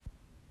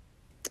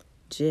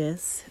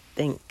Just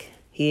think.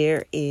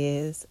 Here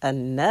is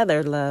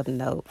another love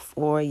note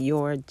for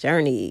your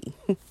journey.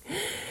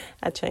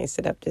 I changed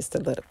it up just a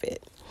little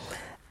bit.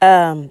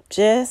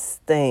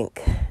 Just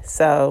think.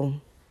 So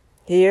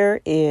here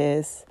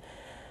is,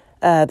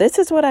 this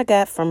is what I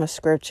got from a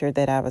scripture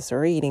that I was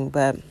reading,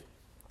 but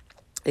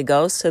it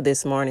goes to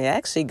this morning. It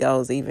actually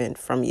goes even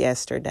from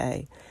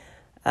yesterday.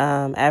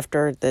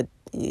 After the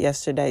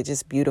yesterday,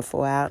 just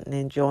beautiful out and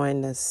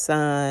enjoying the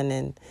sun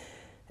and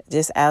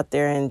just out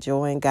there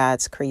enjoying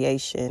God's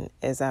creation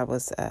as I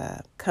was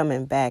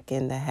coming back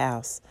in the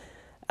house.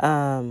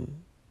 I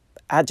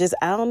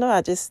don't know.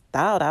 I just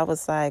thought, I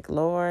was like,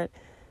 Lord,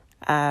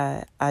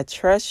 I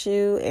trust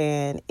you,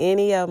 and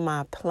any of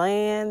my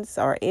plans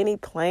or any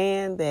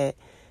plan that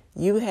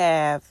you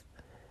have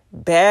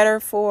better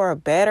for, a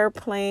better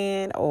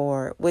plan,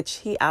 or which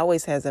he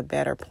always has a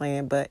better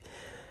plan, but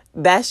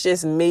that's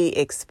just me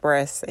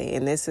expressing.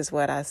 And this is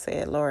what I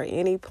said, Lord,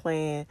 any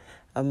plan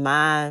of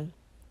mine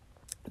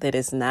that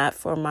is not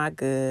for my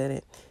good,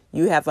 and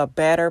you have a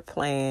better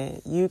plan,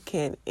 you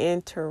can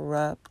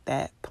interrupt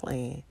that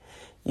plan.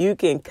 You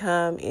can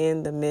come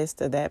in the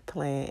midst of that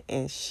plan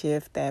and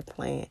shift that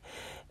plan.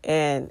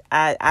 And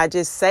I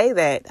just say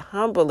that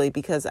humbly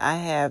because I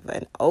have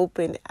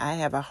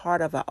a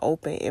heart of an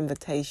open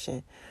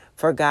invitation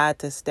for God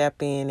to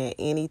step in at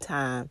any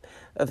time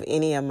of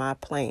any of my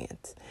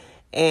plans.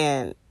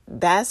 And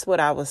that's what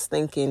I was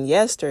thinking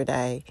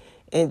yesterday.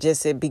 And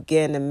just it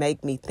began to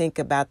make me think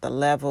about the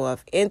level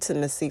of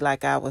intimacy,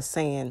 like I was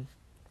saying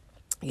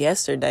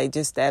yesterday,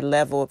 just that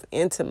level of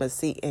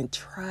intimacy and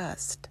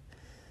trust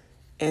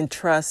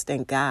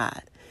in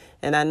God.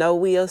 And I know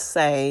we'll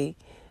say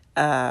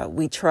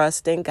we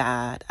trust in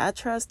God. I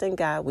trust in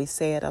God. We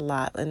say it a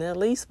lot, and at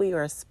least we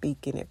are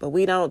speaking it. But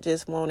we don't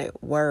just want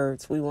it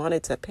words. We want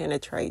it to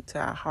penetrate to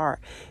our heart,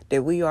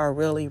 that we are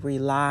really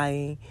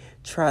relying,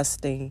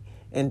 trusting,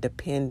 and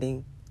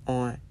depending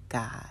on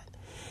God.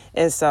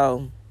 And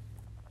so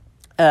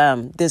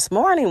this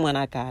morning when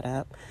I got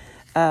up,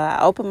 I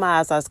opened my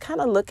eyes. I was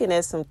kind of looking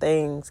at some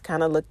things,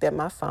 kind of looked at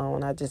my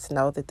phone. I just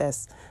know that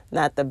that's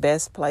not the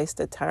best place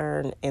to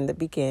turn in the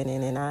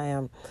beginning. And I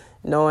am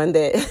knowing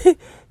that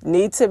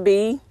need to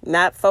be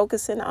not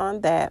focusing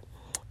on that.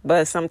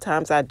 But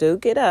sometimes I do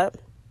get up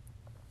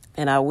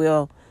and I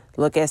will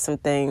look at some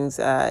things,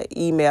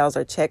 emails,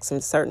 or check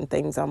some certain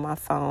things on my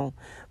phone.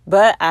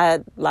 But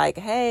I like,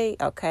 hey,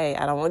 okay,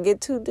 I don't want to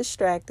get too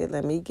distracted.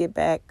 Let me get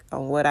back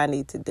on what I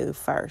need to do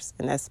first.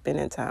 And that's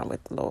spending time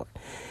with the Lord.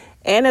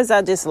 And as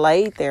I just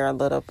laid there a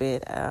little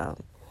bit,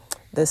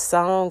 the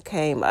song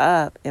came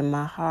up in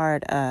my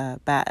heart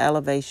by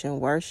Elevation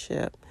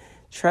Worship,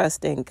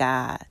 Trust in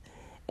God.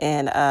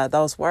 And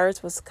those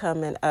words was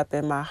coming up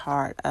in my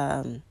heart.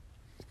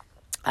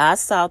 I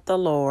sought the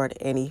Lord,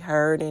 and he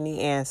heard and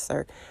he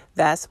answered.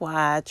 That's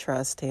why I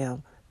trust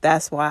him.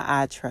 That's why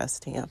I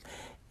trust him.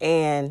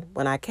 And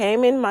when I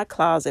came in my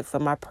closet for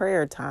my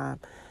prayer time,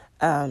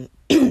 I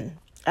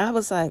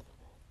was like,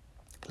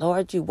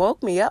 Lord, you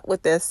woke me up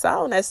with this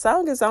song. That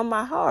song is on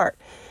my heart.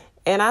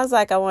 And I was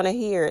like, I want to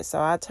hear it.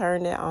 So I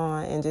turned it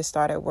on and just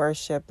started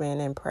worshiping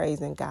and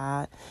praising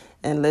God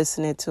and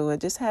listening to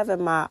it, just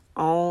having my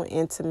own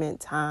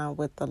intimate time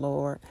with the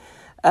Lord.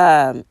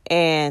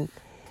 And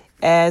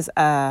as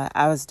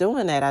I was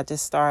doing that, I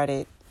just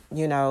started,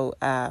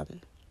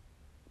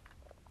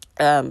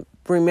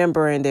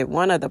 remembering that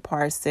one of the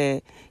parts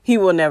said, he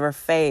will never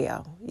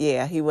fail.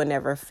 Yeah, he will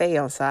never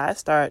fail. So I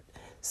start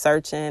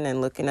searching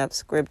and looking up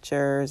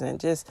scriptures and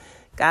just,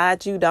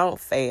 God, you don't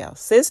fail.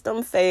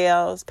 System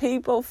fails.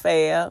 People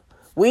fail.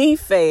 We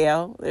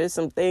fail. There's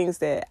some things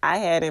that I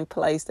had in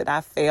place that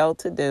I failed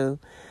to do.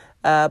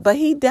 But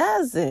he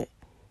doesn't.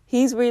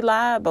 He's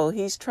reliable.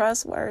 He's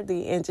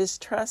trustworthy, and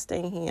just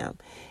trusting him.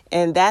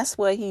 And that's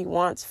what he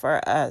wants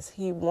for us.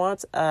 He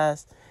wants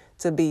us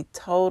to be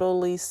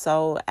totally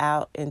sold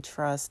out and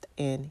trust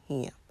in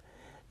him.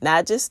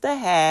 Not just a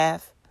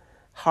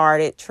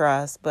half-hearted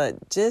trust,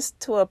 but just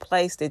to a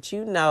place that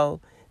you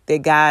know that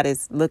God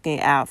is looking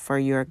out for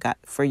your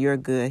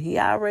good. He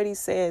already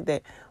said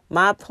that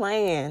my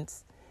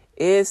plans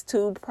is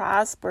to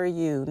prosper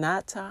you,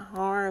 not to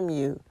harm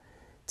you,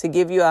 to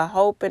give you a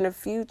hope in the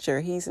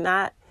future.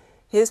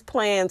 His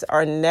plans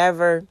are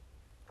never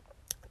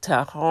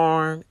to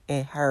harm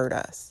and hurt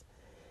us.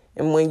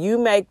 And when you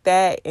make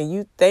that and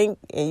you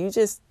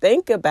just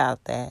think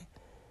about that,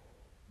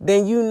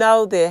 then you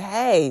know that,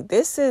 hey,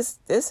 this is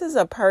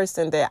a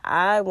person that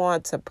I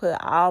want to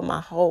put all my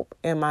hope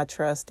and my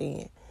trust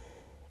in.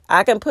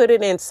 I can put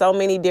it in so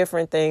many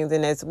different things.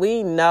 And as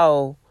we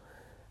know,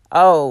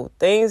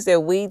 things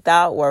that we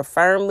thought were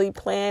firmly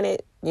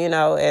planted,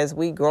 as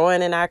we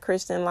growing in our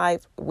Christian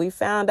life, we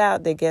found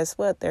out that guess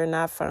what? They're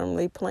not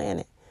firmly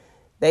planted.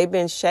 They've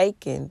been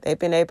shaken. They've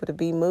been able to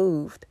be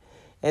moved.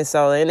 And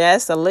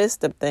that's a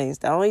list of things.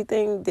 The only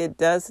thing that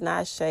does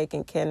not shake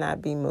and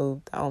cannot be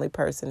moved, the only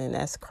person, and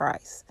that's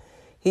Christ.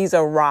 He's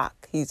a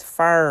rock. He's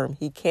firm.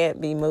 He can't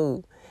be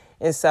moved.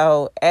 And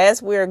so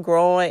as we're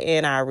growing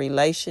in our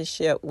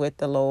relationship with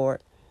the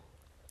Lord,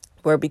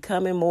 we're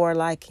becoming more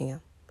like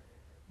him.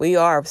 We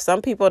are.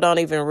 Some people don't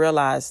even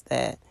realize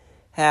that,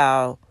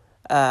 how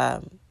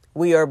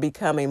we are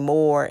becoming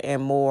more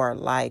and more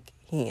like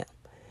him.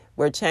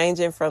 We're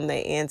changing from the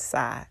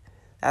inside.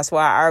 That's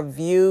why our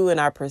view and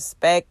our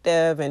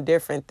perspective and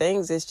different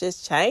things is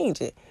just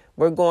changing.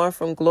 We're going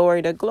from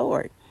glory to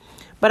glory.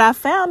 But I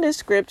found this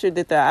scripture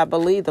that I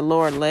believe the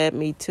Lord led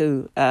me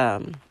to.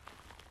 And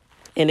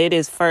it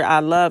is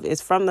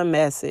it's from the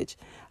Message.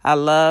 I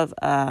love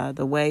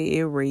the way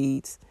it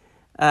reads.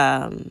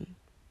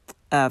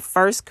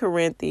 1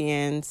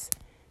 Corinthians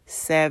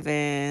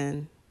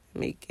 7. Let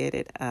me get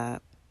it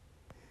up.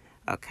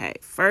 Okay.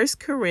 1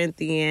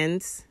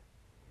 Corinthians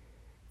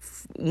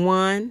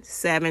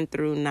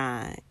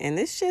 1:7-9. And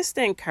it's just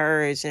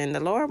encouraging. The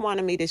Lord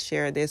wanted me to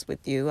share this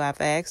with you. I've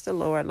asked the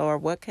Lord,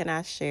 what can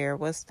I share?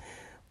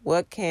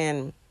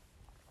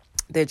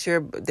 That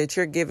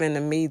you're giving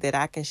to me that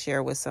I can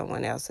share with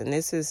someone else? And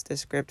this is the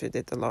scripture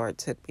that the Lord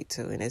took me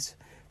to. And it's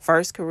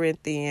 1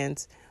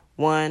 Corinthians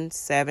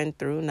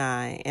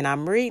 1:7-9. And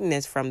I'm reading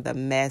this from the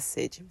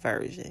Message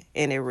version.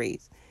 And it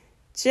reads,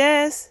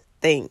 just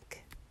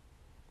think.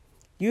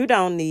 You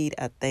don't need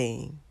a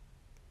thing.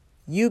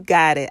 You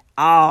got it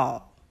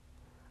all.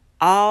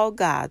 All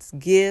God's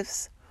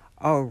gifts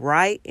are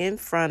right in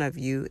front of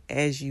you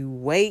as you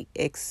wait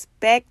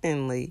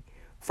expectantly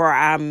for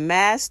our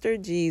Master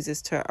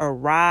Jesus to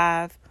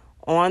arrive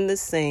on the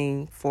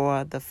scene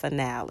for the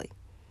finale.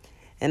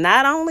 And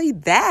not only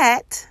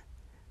that,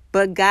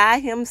 but God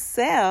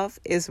himself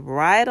is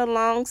right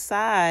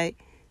alongside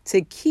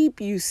to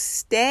keep you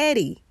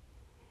steady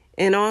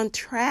and on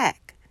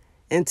track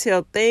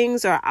until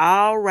things are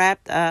all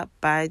wrapped up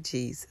by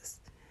Jesus.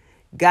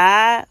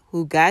 God,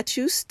 who got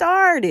you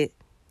started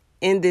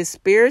in this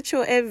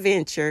spiritual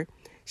adventure,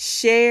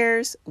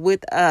 shares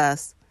with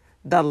us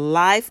the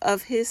life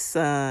of his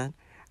Son,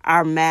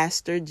 our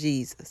Master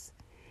Jesus.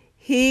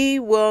 He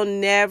will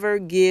never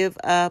give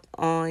up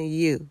on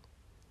you.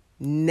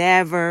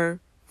 Never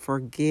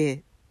forget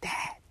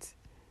that.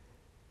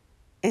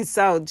 And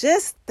so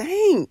just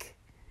think,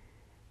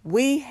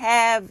 we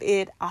have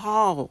it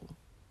all.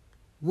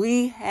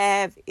 We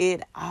have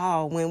it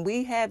all. When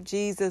we have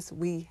Jesus,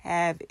 we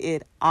have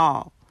it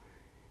all.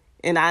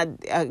 And I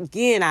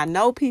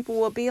know people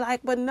will be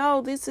like, but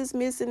no, this is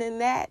missing and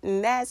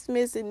that's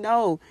missing.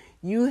 No,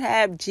 you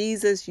have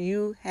Jesus.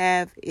 You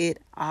have it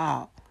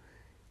all.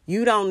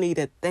 You don't need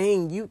a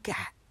thing. You got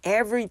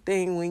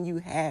everything when you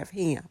have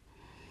him.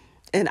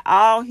 And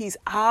all he's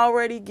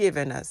already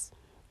given us,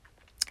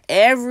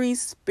 every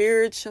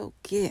spiritual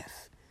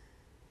gift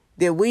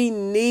that we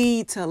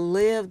need to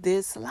live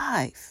this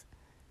life.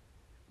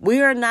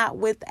 We are not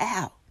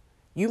without.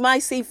 You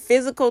might see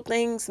physical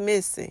things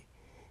missing,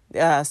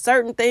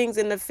 certain things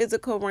in the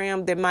physical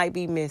realm that might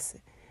be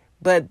missing,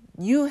 but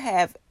you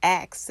have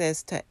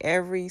access to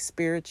every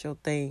spiritual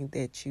thing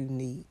that you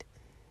need.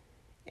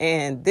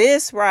 And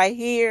this right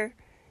here,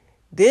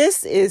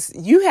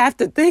 you have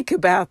to think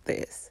about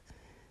this.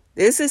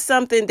 This is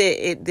something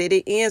that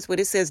it ends with.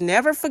 It says,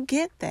 never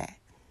forget that.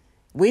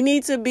 We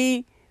need to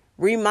be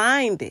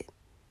reminded,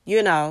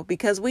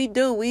 because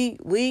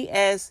we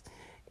as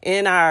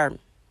in our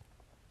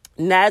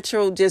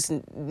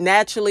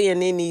naturally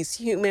and in these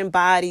human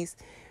bodies,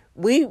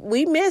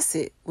 we miss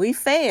it. We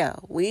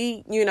fail.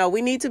 We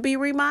need to be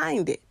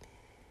reminded.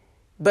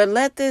 But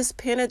let this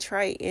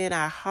penetrate in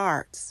our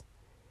hearts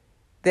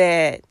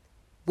that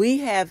we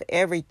have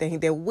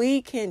everything, that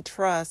we can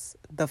trust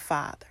the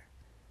Father.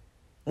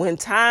 When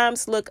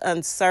times look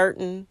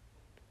uncertain,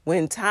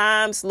 when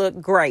times look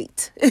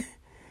great,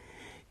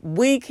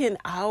 we can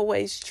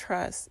always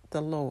trust the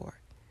Lord.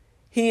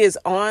 He is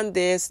on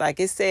this, like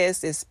it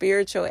says, this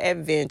spiritual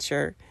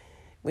adventure.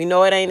 We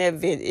know it ain't an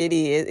adventure. It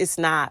is. It's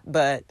not.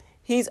 But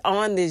he's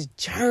on this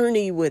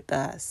journey with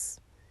us.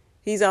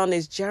 He's on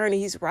this journey.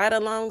 He's right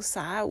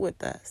alongside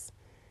with us.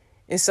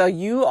 And so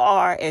you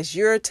are, as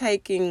you're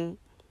taking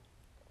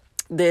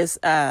this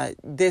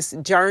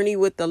journey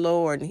with the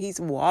Lord, and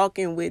he's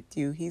walking with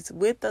you. He's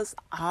with us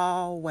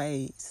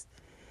always.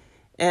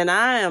 And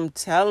I am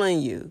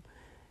telling you,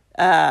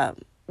 I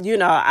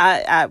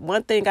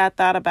one thing I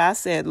thought about, I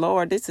said,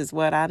 Lord, this is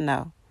what I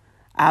know.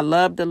 I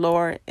love the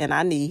Lord and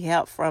I need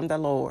help from the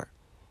Lord.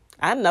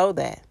 I know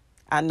that.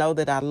 I know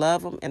that I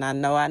love him and I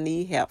know I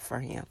need help for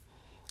him.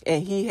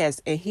 And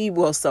he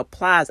will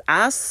supply.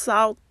 I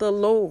sought the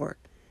Lord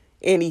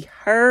and he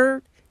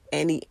heard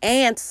and he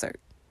answered.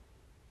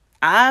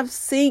 I'm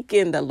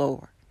seeking the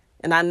Lord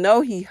and I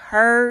know he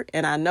heard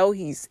and I know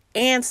he's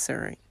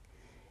answering.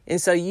 And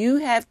so you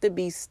have to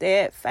be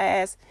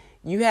steadfast.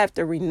 You have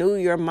to renew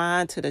your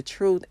mind to the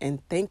truth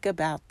and think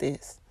about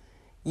this.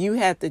 You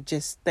have to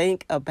just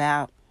think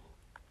about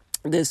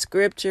the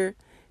scripture.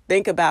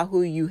 Think about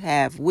who you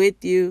have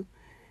with you.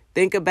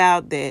 Think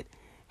about that.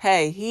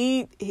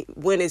 Hey,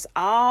 when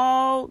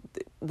all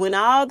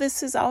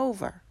this is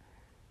over,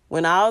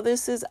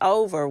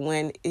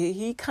 when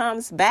he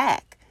comes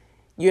back,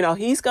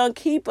 he's going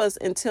to keep us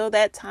until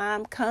that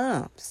time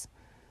comes,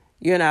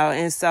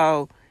 and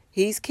so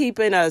he's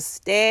keeping us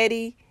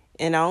steady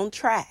and on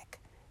track.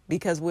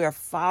 Because we are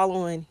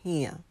following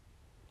him.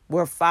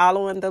 We're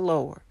following the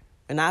Lord.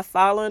 We're not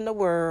following the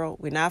world.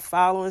 We're not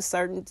following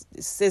certain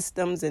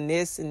systems and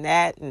this and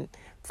that and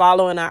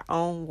following our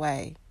own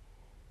way.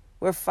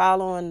 We're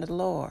following the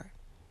Lord.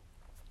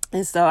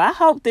 And so I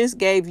hope this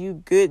gave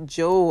you good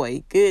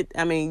joy.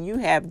 You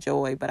have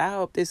joy, but I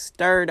hope this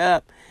stirred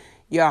up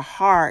your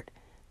heart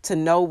to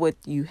know what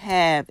you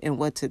have and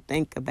what to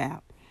think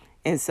about.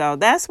 And so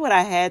that's what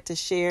I had to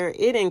share.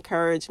 It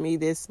encouraged me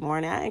this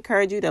morning. I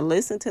encourage you to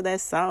listen to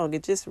that song.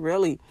 It just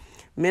really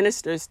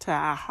ministers to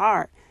our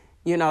heart.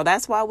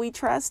 That's why we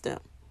trust him,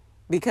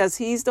 because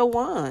he's the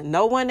one.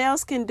 No one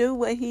else can do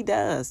what he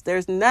does.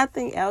 There's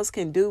nothing else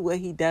can do what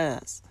he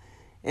does.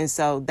 And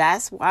so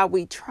that's why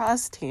we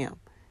trust him,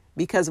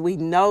 because we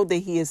know that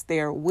he is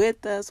there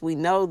with us. We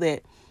know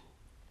that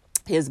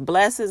his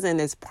blessings and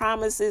his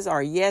promises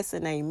are yes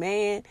and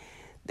amen.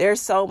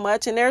 There's so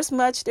much, and there's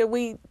much that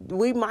we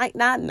might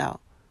not know.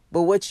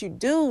 But what you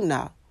do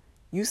know,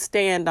 you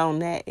stand on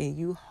that and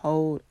you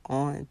hold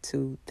on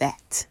to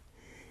that.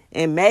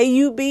 And may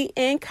you be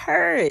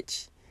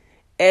encouraged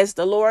as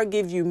the Lord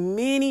gives you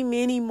many,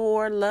 many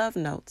more love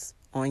notes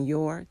on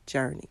your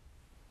journey.